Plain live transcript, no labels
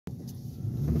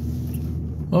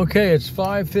Okay, it's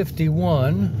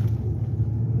 5:51.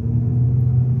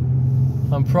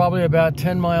 I'm probably about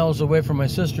 10 miles away from my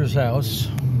sister's house.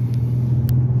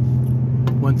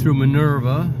 Went through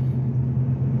Minerva,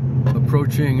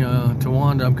 approaching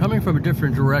Towanda. I'm coming from a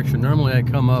different direction. Normally I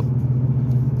come up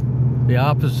the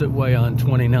opposite way on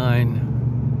 29.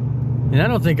 And I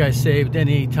don't think I saved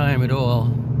any time at all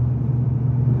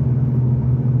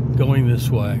going this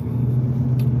way.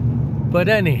 But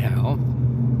anyhow,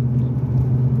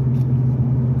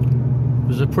 it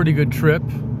was a pretty good trip.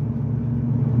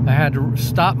 I had to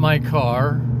stop my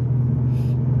car,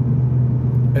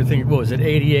 I think, what was it,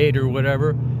 88 or whatever,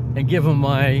 and give them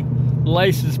my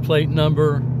license plate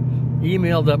number,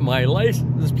 emailed up my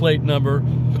license plate number,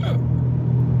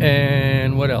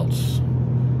 and what else?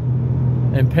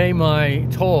 And pay my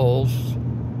tolls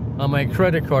on my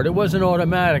credit card. It wasn't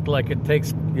automatic like it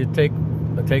takes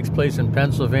place in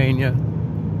Pennsylvania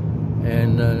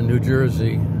and New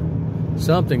Jersey.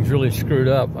 Something's really screwed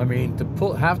up. I mean,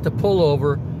 have to pull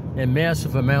over in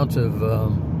massive amounts of.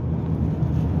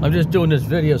 I'm just doing this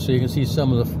video so you can see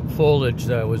some of the foliage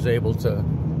that I was able to.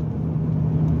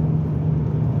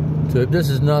 This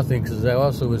is nothing, because I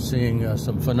also was seeing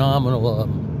some phenomenal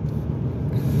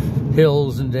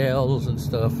hills and dales and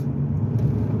stuff.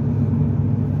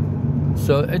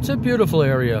 So it's a beautiful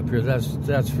area up here.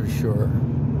 That's for sure.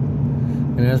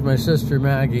 And as my sister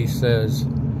Maggie says,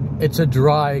 it's a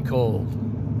dry cold.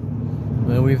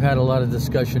 And we've had a lot of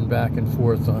discussion back and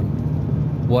forth on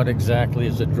what exactly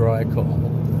is a dry cold.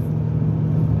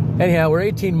 Anyhow, I'm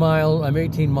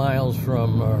 18 miles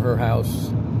from her house.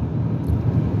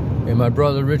 And my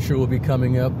brother Richard will be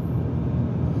coming up.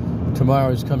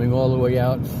 Tomorrow is coming all the way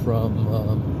out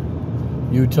from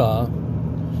Utah.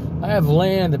 I have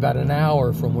land about an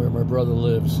hour from where my brother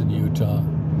lives in Utah.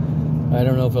 I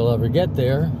don't know if I'll ever get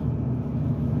there.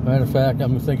 Matter of fact,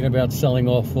 I'm thinking about selling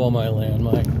off all my land.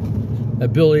 My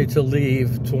ability to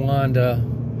leave Towanda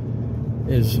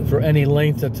is, for any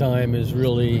length of time, is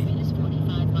really,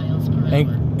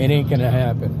 it ain't gonna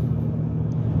happen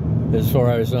as far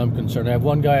as I'm concerned. I have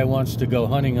one guy who wants to go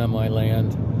hunting on my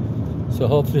land, so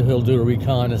hopefully he'll do a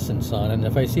reconnaissance on it. And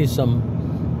if I see some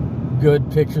good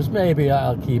pictures, maybe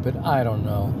I'll keep it. I don't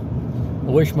know.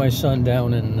 I wish my son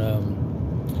down in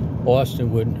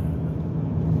Austin would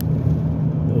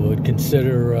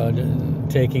consider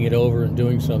taking it over and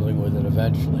doing something with it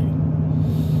eventually.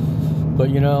 But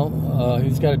you know,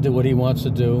 he's got to do what he wants to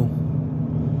do.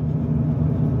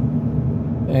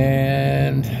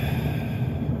 And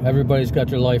everybody's got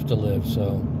their life to live,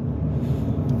 so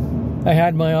I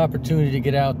had my opportunity to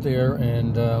get out there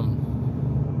and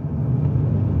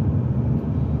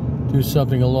do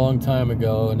something a long time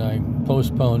ago, and I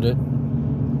postponed it.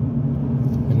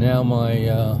 And now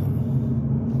my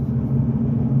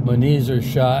knees are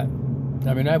shot.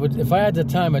 I mean, if I had the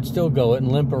time, I'd still go it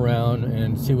and limp around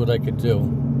and see what I could do.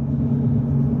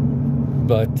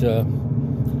 But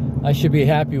I should be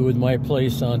happy with my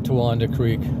place on Towanda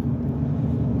Creek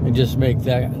and just make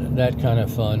that kind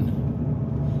of fun,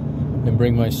 and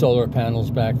bring my solar panels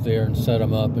back there and set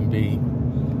them up and be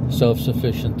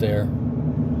self-sufficient there.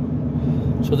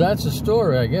 So that's the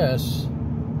story, I guess.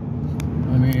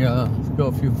 Let me go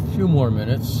a few more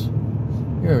minutes.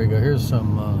 Here we go. Here's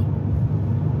some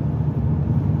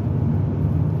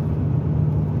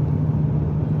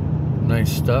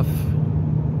nice stuff.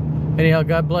 Anyhow,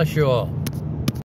 God bless you all.